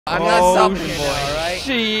I'm not stopping, boy. All right.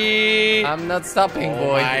 Shit. I'm not stopping,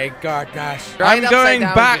 boy. Oh my God, gosh. I'm going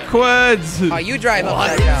backwards. Oh, you drive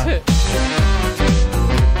upside down.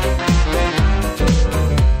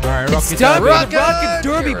 Alright, Rocky Stop Derby. the Rocket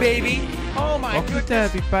Derby, baby. Oh my Rocky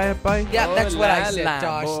goodness. Derby, bye. Yeah, that's what I said, la,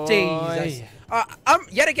 Josh. boy. Jesus. I'm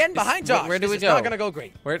yet again behind Josh. Where do we This go? is not gonna go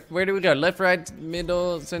great. Where do we go? Left, right,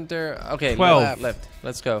 middle, center. Okay, 12. left.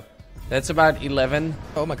 Let's go. That's about 11.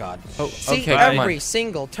 Oh my God. Oh, See, okay, come every on.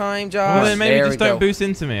 single time, Well, Josh. then maybe There just we don't go. boost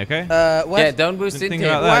into me, okay? What? Yeah, don't boost Didn't into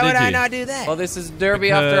think about it. that. Why would did I you? not do that? Well, this is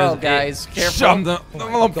derby after all, guys. Careful.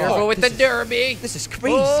 Careful with the derby. This is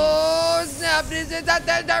crazy. Oh, snap. This is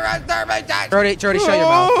a Jordy, shut your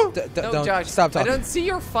mouth. No, Don't Josh. stop talking. I don't see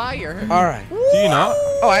your fire. All right. Do you not?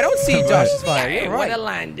 Oh, I don't see Josh's fire. Hey, You're what right. a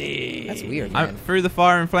landing. That's weird, I'm man. through the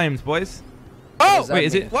fire and flames, boys. Oh, does that Wait,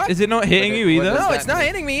 is mean? it? What? Is it not hitting you What either? does no, that it's not mean?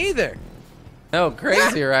 hitting me either. No,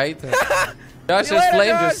 crazy, right? Josh's See you later, flame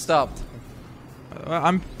Josh. just stopped.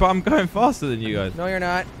 I'm going faster than you guys. No, you're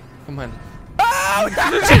not. Come on. Oh,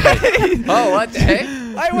 Oh, what the heck?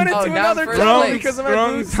 I went into Oh, now another first tunnel place. because of my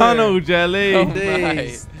Wrong booster. tunnel, Jelly. Oh,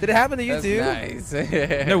 Jeez. Did it happen to you That's too?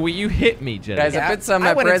 nice. No, you hit me, Jelly. Guys, Yeah, I put some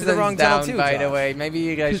I went into the presents wrong tunnel down, too, by the Josh. way. Maybe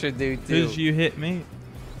you guys should do too. Because you hit me.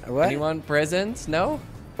 What? Anyone presents? No?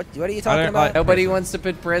 What are you I talking don't about? like- Nobody wants to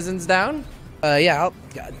put presents down? Yeah,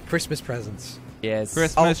 God, Christmas presents. Yes.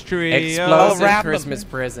 Christmas tree. Explosive wrap 'em. Christmas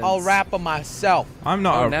presents. I'll wrap them myself. I'm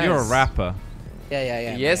not. Oh, You're a nice. rapper.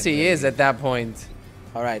 Yeah. Yes, man. he is at that point.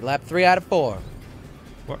 All right, lap 3 out of 4.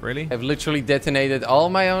 What, really? I've literally detonated all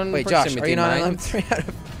my own Wait, Josh, proximity are you not on mines. lap 3 out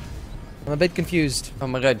of? I'm a bit confused. Oh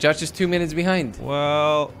my god, Josh is 2 minutes behind.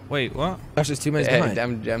 Well, wait, what? Josh is 2 minutes behind.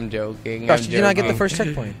 I'm joking. Josh, I'm did you not get the joking. first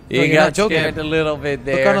checkpoint? You No, you're got not joking. scared a little bit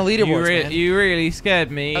there. Look on the leaderboards, man. You really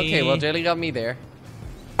scared me. Okay, well, Jelly got me there.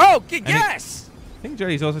 Oh, yes! I think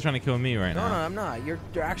Jelly's also trying to kill me right No, now. I'm not. You're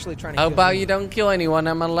actually trying to How kill about me. you don't kill anyone?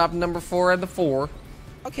 I'm on lap number 4 of the 4.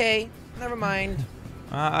 Okay, never mind.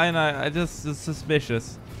 I know. I just it's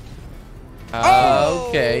suspicious.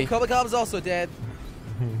 Okay. Kobe Cobb's also dead.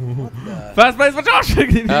 What the? First place for Josh.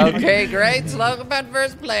 Okay, great. Slow about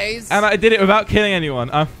first place. And I did it without killing anyone.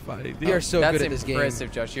 You're so That's good at this game.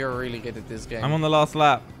 impressive, Josh. You're really good at this game. I'm on the last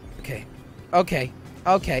lap. Okay.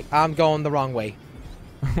 I'm going the wrong way.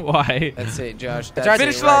 Why? That's it, Josh. I That's tried it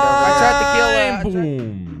to- Finish right over line. I tried to kill, I tried-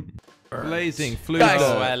 Boom. Blazing flu. Guys,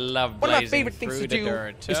 Oh, I love one of my blazing favorite things through to the do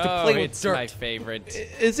dirt. is to play with It's dirt. my favorite.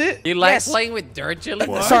 Is it? You like Yes. playing with dirt, Jelly?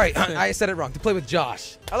 Sorry, I said it wrong. To play with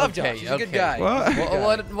Josh. I love Okay, Josh. He's a good okay. guy.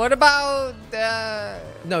 What? What about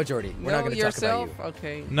No, Jordy. We're not going to talk yourself? about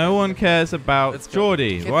Okay. No one cares about Let's go.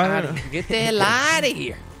 Geordie. Get, Why? out of- get the hell out of here.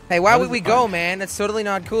 you. Hey, why What would is we it go, like? man? That's totally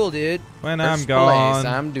not cool, dude. When I'm First gone. place,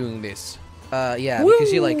 I'm doing this. Yeah,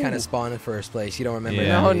 because you like kind of spawned in first place. You don't remember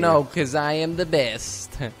Yeah. that. No, because I am the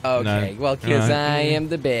best. Okay, well, Because No. I am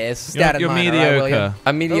the best. Stat in You're mind, all right, mediocre. William?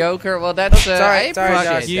 I'm mediocre. Well, that's Sorry, I sorry,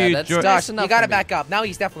 appreciate Josh. You, that. Josh, That's you enough got for to me. back up. Now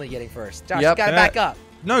he's definitely getting first. Josh, Yep. you got to back up.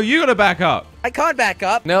 No, you gotta back up. I can't back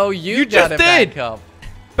up. No, you You gotta just did. back up.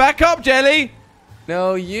 Back up, Jelly.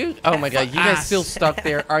 No, you. Oh my God, you guys ass. still stuck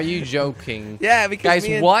there? Are you joking? Yeah, because Guys,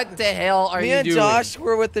 me and, what the hell are me you and doing? Josh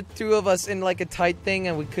were with the two of us in like a tight thing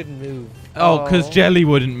and we couldn't move. Oh, because Jelly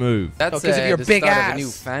wouldn't move. That's 'cause of your the big start ass, of a new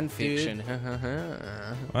fan dude. fiction.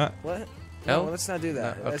 What? What? No? let's not do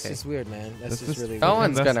that. No, That's okay. just weird, man. That's That's just just- really No weird.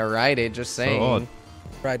 one's That's gonna write it. Just saying. odd.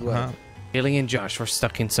 Right, what? Uh-huh. Billy and Josh were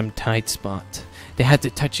stuck in some tight spot. They had to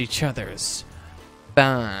touch each other's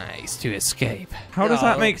thighs to escape. How does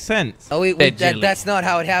that No. make sense? Oh, wait, Dead jelly. that's not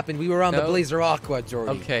how it happened. We were on the No? Blazer Aqua,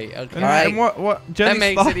 Jordy. Okay, okay. And, Alright. and what? Jelly's That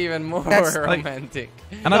makes thigh- it even more That's like- romantic.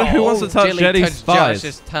 And I don't know who wants to touch Jelly Jelly's touched thighs.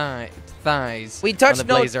 Josh's thighs. We on touched the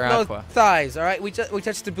no Blazer Aqua. thighs, all right? We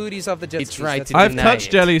touched the booties of the jet He skis. tried That's to it. I've deny touched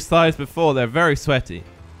it. Jelly's thighs before. They're very sweaty.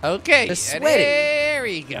 Okay, The sweaty. there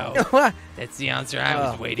we go. That's the answer I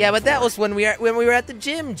was waiting for. Yeah, but that was when we were at the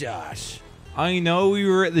gym, Josh. I know we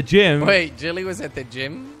were at the gym. Wait, Jelly was at the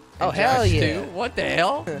gym? Oh, And hell Josh yeah. too? What the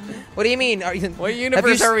hell? What do you mean? Are you, What have you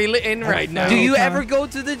universe s- are we in right now? Do you Okay. ever go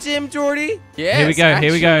to the gym, Jordy? Yes, Here we go,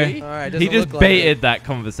 here we go. actually. All right, He doesn't just look like baited it. that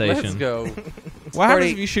conversation. Let's go. What happens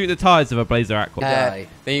Jordy- if you shoot the tires of a Blazer Aqua? Die.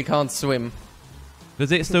 Then you can't swim.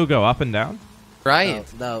 Does it still go up and down? Try No, it.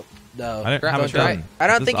 no. I don't Grab have a it, try gun. it. I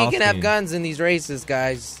don't Just think you can have asking. guns in these races,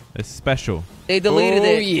 guys. It's special. They deleted Oh,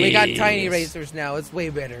 it. We got tiny yes. racers now. It's way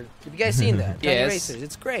better. Have you guys seen that? Tiny Yes. racers.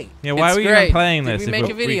 It's great. Yeah, why It's are we great. even playing Did this? we if make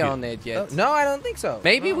we a video could- on it Oh, yet? no, I don't think so.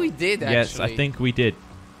 Maybe we did, actually. Yes, I think we did.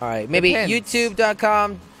 All right, maybe Depends.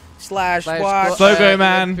 youtube.com/watch. Slogo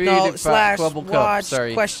man. No, slash Quibble Cup, watch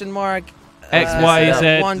sorry. question mark. X, Y,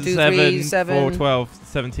 Z, 1, 2, 3, 7, 4, 12,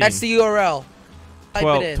 17. That's the URL. Type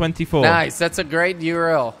 12, it in. 24. Nice. That's a great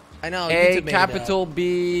URL. I know. A YouTube made it capital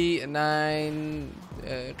B 9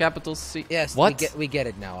 capital C. Yes. What? We get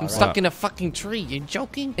it now. I'm all right. stuck in a fucking tree. You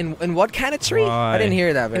joking? In what kind of tree? Why? I didn't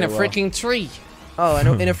hear that very In a well. freaking tree. Oh, in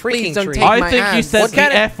a freaking Please don't tree. take I my think you ads. said What the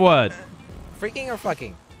kind of- F word. Freaking or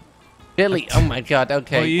fucking? Billy. Oh my god.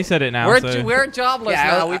 Okay. Well, you said it now. We're jobless Yeah,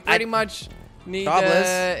 now. I- We I- pretty much need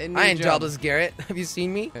Jobless. need I ain't job. jobless, Garrett. Have you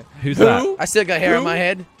seen me? Who's that? I still got hair on my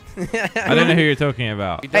head. I don't know who you're talking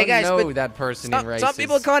about. You don't Hey, guys, know but that person in races. Some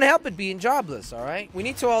people can't help it being jobless, all right? We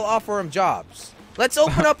need to all offer them jobs. Let's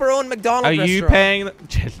open up our own McDonald's Are you restaurant. paying?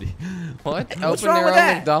 Jelly. What? What's Open wrong their with own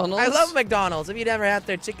that? McDonald's? I love McDonald's. Have you never had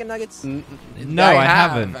their chicken nuggets? No, I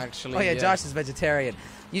haven't. Actually. Oh, yeah, Josh is vegetarian.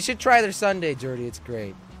 You should try their Sunday, Jordy. It's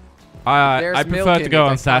great. I There's prefer milk to in go it.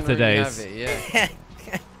 on I can't really Saturdays. have it,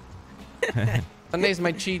 yeah. Sunday's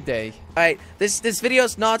my cheat day. All right, this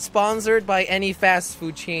video's not sponsored by any fast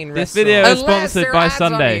food chain This restaurant. video is Unless sponsored there are by ads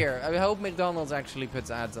on Sunday. here. I hope McDonald's actually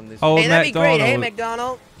puts ads on this. Oh, Hey, that'd be great. Hey, McDonald's.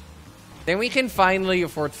 McDonald. Then we can finally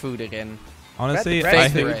afford food again. Honestly, Bread- I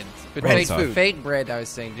Fake bread think bread. But Bread's fake food. Fake bread, I was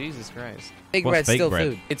saying. Jesus Christ. Big What's bread's fake still bread?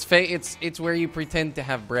 food. It's fake. It's where you pretend to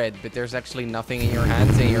have bread, but there's actually nothing in your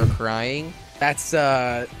hands and you're crying. That's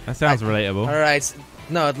that sounds relatable. All right.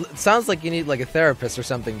 No, it sounds like you need like a therapist or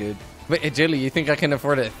something, dude. Wait, Jelly, you think I can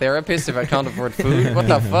afford a therapist if I can't afford food? What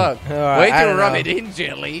the fuck? right, Way I to don't rub know. it in,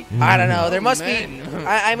 Jelly. I don't know. There Oh, must man. be.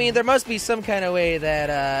 I mean, there must be some kind of way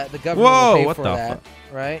that the government Whoa, will pay what for the that,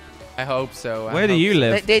 right? I hope so. I Where do hope you so.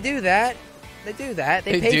 live? They do that. They do that.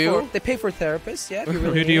 They They pay do? for. They pay for therapists. Yeah. if you really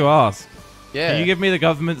Who do need you it. ask? Yeah. Can you give me the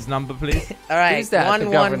government's number, please? All right. Who's that, the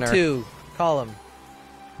governor? 112. Call him.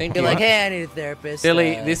 Thank Be you. like, hey, I need a therapist.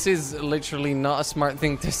 Jelly, this is literally not a smart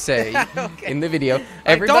thing to say Okay. in the video.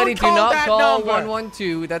 Everybody do call not that call number.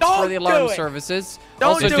 112. That's Don't for the alarm do it. services.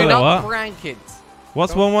 Don't also, do do it. not What? prank it.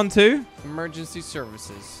 What's 112? Emergency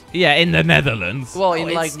services. Yeah, in the Netherlands. Well, Oh,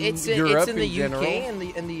 in like it's Europe in the in general. UK and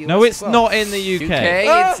the US. No, it's as well. not in the UK. UK,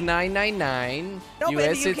 Ah! it's 999. No, but in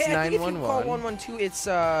US, the UK, it's I think if you call 911. 112,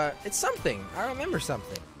 it's something. I remember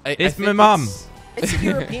something. I It's my think mum. It's a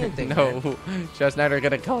European thing. man. No, Josh and I are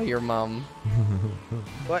gonna call your mom.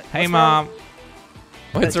 What? Hey, what's mom.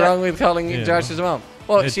 What's Jo- wrong with calling Yeah. Josh's mom?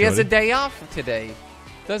 Well, Yeah, she has a Jordy. day off today,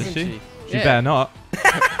 doesn't Does she? She better not.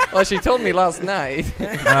 Well, she told me last night.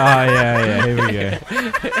 Yeah, here we go.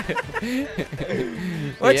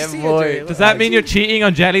 What's Yeah, the boy. Adrian? Does that mean you're cheating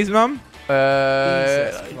on Jelly's mum?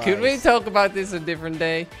 Jesus Could we Christ. talk about this a different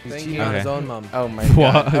day? He's Thank cheating you. on his Okay. own mom. Oh my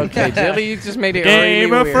What? god. Okay, Jelly, you just made it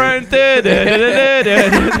Game really of weird. Thrones.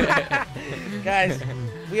 Guys,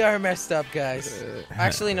 we are messed up, guys.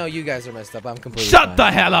 Actually, no, you guys are messed up. I'm completely Shut fine.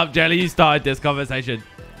 the hell up, Jelly. You started this conversation.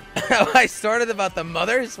 I started about the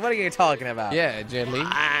mothers? What are you talking about? Yeah, Jelly.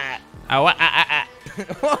 What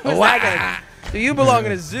was that gonna- Do you belong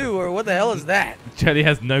in a zoo, or what the hell is that? Jelly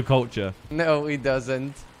has no culture. No, he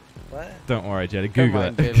doesn't. What? Don't worry, Jelly. Come Google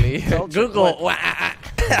on, it. Jelly. Culture, Google. what?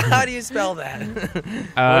 How do you spell that?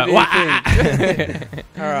 What do you think?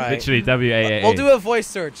 All right. Literally, W-A-A. We'll do a voice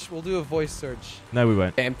search. No, we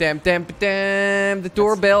won't. Damn, damn, damn, damn. The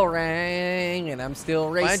doorbell rang, and I'm still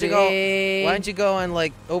Why racing. don't you go and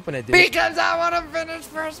like open it, dude? Because I want to finish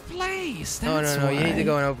first place. No, That's you need to why.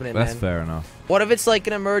 go and open it, That's man. fair enough. What if it's like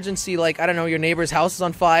an emergency, like I don't know, your neighbor's house is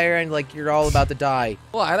on fire and like you're all about to die?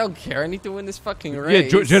 Well, I don't care. I need to win this fucking Yeah,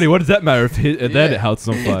 race. Jelly, what does that matter if their Yeah. house is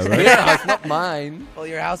on fire, right? Yeah, it's not mine. Well,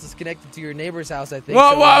 your house is connected to your neighbor's house, I think.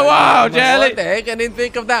 Whoa, so, whoa, whoa, What Jelly! the heck? I didn't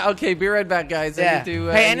think of that. Okay, be right back, guys. I Yeah. need to,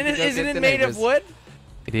 Hey, I and need to go isn't get it the made neighbors. of wood?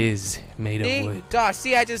 It is made See, of wood. Josh,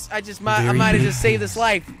 see, I might have just saved his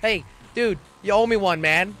life. Hey, dude, you owe me one,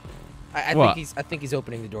 man. I What? think he's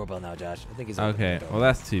opening the doorbell now, Josh. I think he's opening Okay, the doorbell.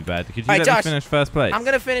 well, that's too bad. Could you Alright, let Josh, me finish first place? I'm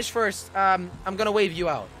gonna finish first. I'm gonna wave you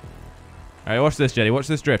out. Alright, watch this, Jelly. Watch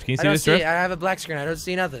this drift. Can you I see don't this see drift? it. I have a black screen. I don't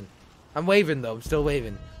see nothing. I'm waving though. I'm still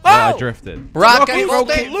waving. Oh, I Oh! drifted. Rocket,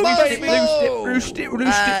 rocket,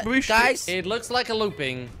 Guys, It looks like a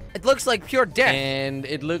looping, it looks like pure death. and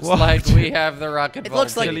it looks What? like we have the rocket. It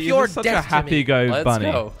looks like Jelly, pure you're such a death to me. happy-go Let's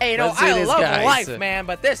bunny. go. Hey, you know, Let's do I this, love guys. life, man,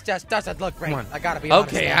 but this just doesn't look great. Come on. I gotta be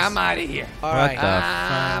honest. Okay, guys. I'm out of here. All What right. the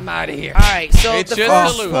I'm out of here. All right. So It's the just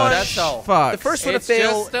first a loop, one, that's all. Fuck. the first one to It's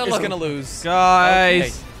fail just a is loop. gonna lose. Guys.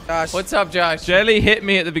 Okay. Josh, What's up, Josh? Jelly hit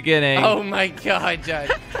me at the beginning. Oh my God, Josh!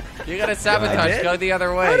 You gotta I sabotage. did? Go the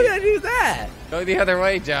other how did way. I do that? Go the other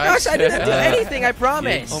way, Josh. Josh, I didn't do anything. I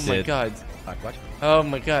promise. Oh my Did. God. Watch. Oh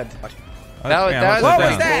my God. Oh, That yeah, was What watch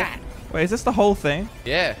was it down. that? Wait, is this the whole thing?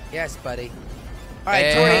 Yeah. Yes, buddy. All right,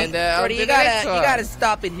 And, Jordy, on Jordy, to you the next gotta one.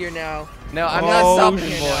 stop it here now. No, I'm Oh, not stopping,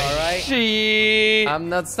 here boy. now, all right? Shit. I'm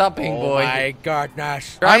not stopping, Oh boy. my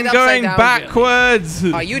goodness. Right I'm upside going down, backwards.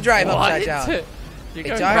 Oh, you drive upside What? down. You're Hey,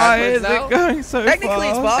 going Josh. Why backwards is now? it going so Technically,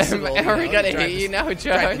 it's fast? possible. Are we gonna Driving hit you now, driving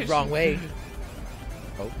Josh? the wrong way.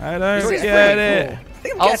 I don't Jordy's get pretty it. cool. I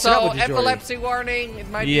think I'm catching up Also, with you, Jordy. epilepsy warning. It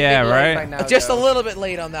might be Yeah, a bit late right? by now, Just a though. little bit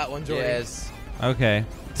late on that one, Jordy. Yes. Okay.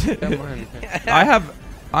 Come on.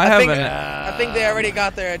 I have think- an. I think they already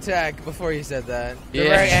got their attack before you said that. They're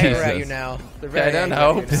Yeah. very angry at Jesus. you now. They're I very don't angry at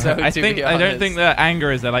you hope now. so. I to think be I don't honest. think that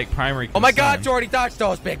anger is their like primary. Oh my God, concern. Jordy, dodge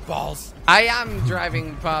those big balls. I am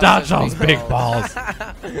driving past Dodge those those big balls.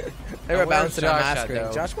 They were where's bouncing on Josh at, masquerade.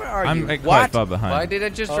 though? Josh, where are I'm you? quite What? far behind. Why did I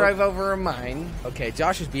just Oh. drive over a mine? Okay,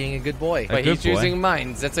 Josh is being a good boy. A But good he's boy. choosing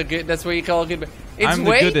mines. That's a good. That's what you call a good. It's I'm the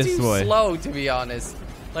way goodest too boy. slow, to be honest.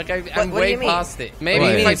 Like I'm what do way you mean? past it. What Maybe do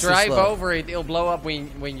you if mean I it's too drive slow? over it, it'll blow up when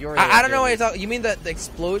you're. I don't know what there, you're talking. You mean the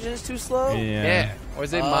explosion's too slow? Yeah. Yeah.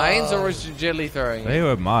 Was it mines or was it jelly throwing? They it?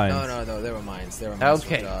 were mine. No, they were mines. They were mines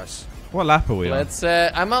Okay. for Josh. What lap are we on? Let's.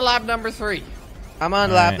 I'm on lap number 3. I'm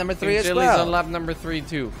on Alright. lap number 3 as Jelly's well. on lap number 3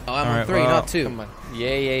 too. Oh, I'm on Alright, 3, well, not 2. Come on. Yeah.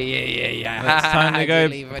 It's time to go.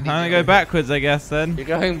 Jelly, what are you Time to go doing? backwards, I guess. Then. You're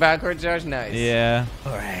going backwards, Josh. Nice. Yeah.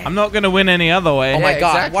 Alright. I'm not gonna win any other way. Oh my Yeah,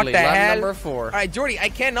 God, exactly. what the lap hell? number 4. Alright, Jordy, I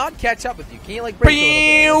cannot catch up with you. Can you like break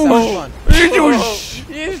a little bit? Let's have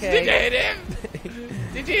fun. Yes, Okay. did you hit him?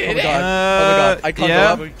 Did you Oh hit my him? God. I can't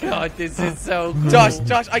yeah. Oh my God, this is so cool.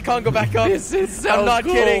 Josh, I can't go back up. This is so I'm not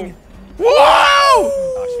cool. kidding. Whoa!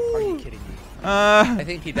 Josh, are you kidding me? I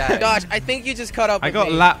think he died. Josh, I think you just caught up I with got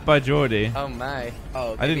me. lapped by Geordie. Oh my.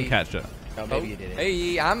 Oh, I didn't maybe- catch it. Oh, maybe you did it.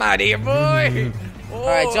 Hey, I'm out of here, boy. All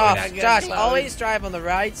right, Josh, that got Josh, close. always drive on the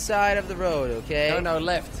right side of the road, okay? No,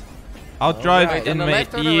 left. I'll drive right. in On the my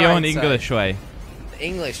left or the Eon right English way.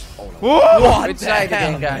 English. Oh, no. Whoa! What Which the side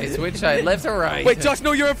hell? again, guys? Which side? Left or right? Wait, Josh,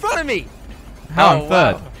 no, you're in front of me. How Oh, I'm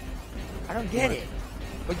third. wow. I don't get it.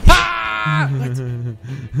 Ah!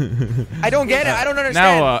 I don't get it. I don't understand.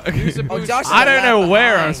 Now what? Oh, Josh is I a don't lap know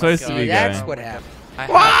where behind. I'm supposed to be That's going. what happened. I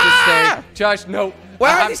have to stay. Josh, no. Where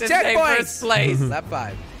I are have these to stay checkpoints? first place. Lap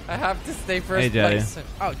 5. I have to stay first Hey, Daddy. place.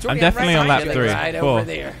 Oh, Jordy, I'm definitely right on lap behind you. 3. Right 4. over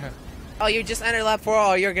there. Oh, you just entered lap 4.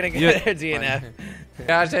 Oh, you're gonna get a DNF.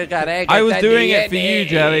 Gosh, I was doing it for you,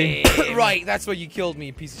 Jelly. Right, that's what you killed me,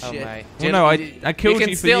 you piece of Oh shit. my. Well, no, I killed you you can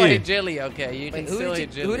for still you. hit Jelly, okay? You Wait, can still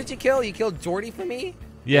hit Jelly. who did you kill? You killed Jordy for me?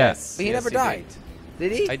 Yes. But he Yes, never died.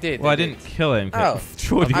 Did he? I did. Well, I didn't kill him. Oh.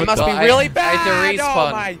 Geordie I would must be die. really I bad. had to Oh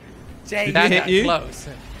respawn. my. Jay, That hit got you? close.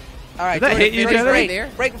 All right, Did that Jordy, hit you, Jordy, Jelly?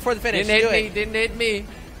 break. Break before the finish. Didn't Do hit me. it. Didn't hit me.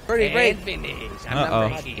 Jordy, break. Finish. I'm Uh-oh. not God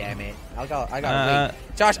breaking. damn it. I gotta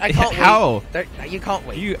wait. Josh, I can't wait. How? You can't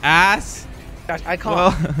wait. You ass. Josh, I can't.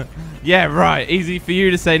 Well, yeah, right. Easy for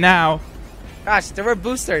you to say now. Gosh, there were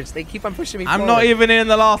boosters. They keep on pushing me I'm forward. not even in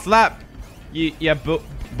the last lap. You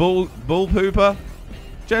bull pooper.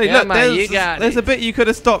 Jelly, Yeah, look, man, you got there's it. a bit you could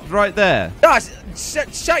have stopped right there. Josh,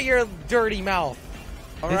 shut your dirty mouth.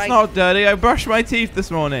 All It's right? not dirty. I brushed my teeth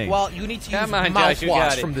this morning. Well, you need to use Come on, Josh, you mouthwash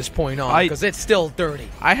got it. from this point on I- because it's still dirty.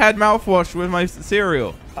 I had mouthwash with my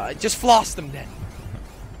cereal. Just floss them then.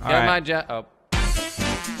 All Come right. on, Oh.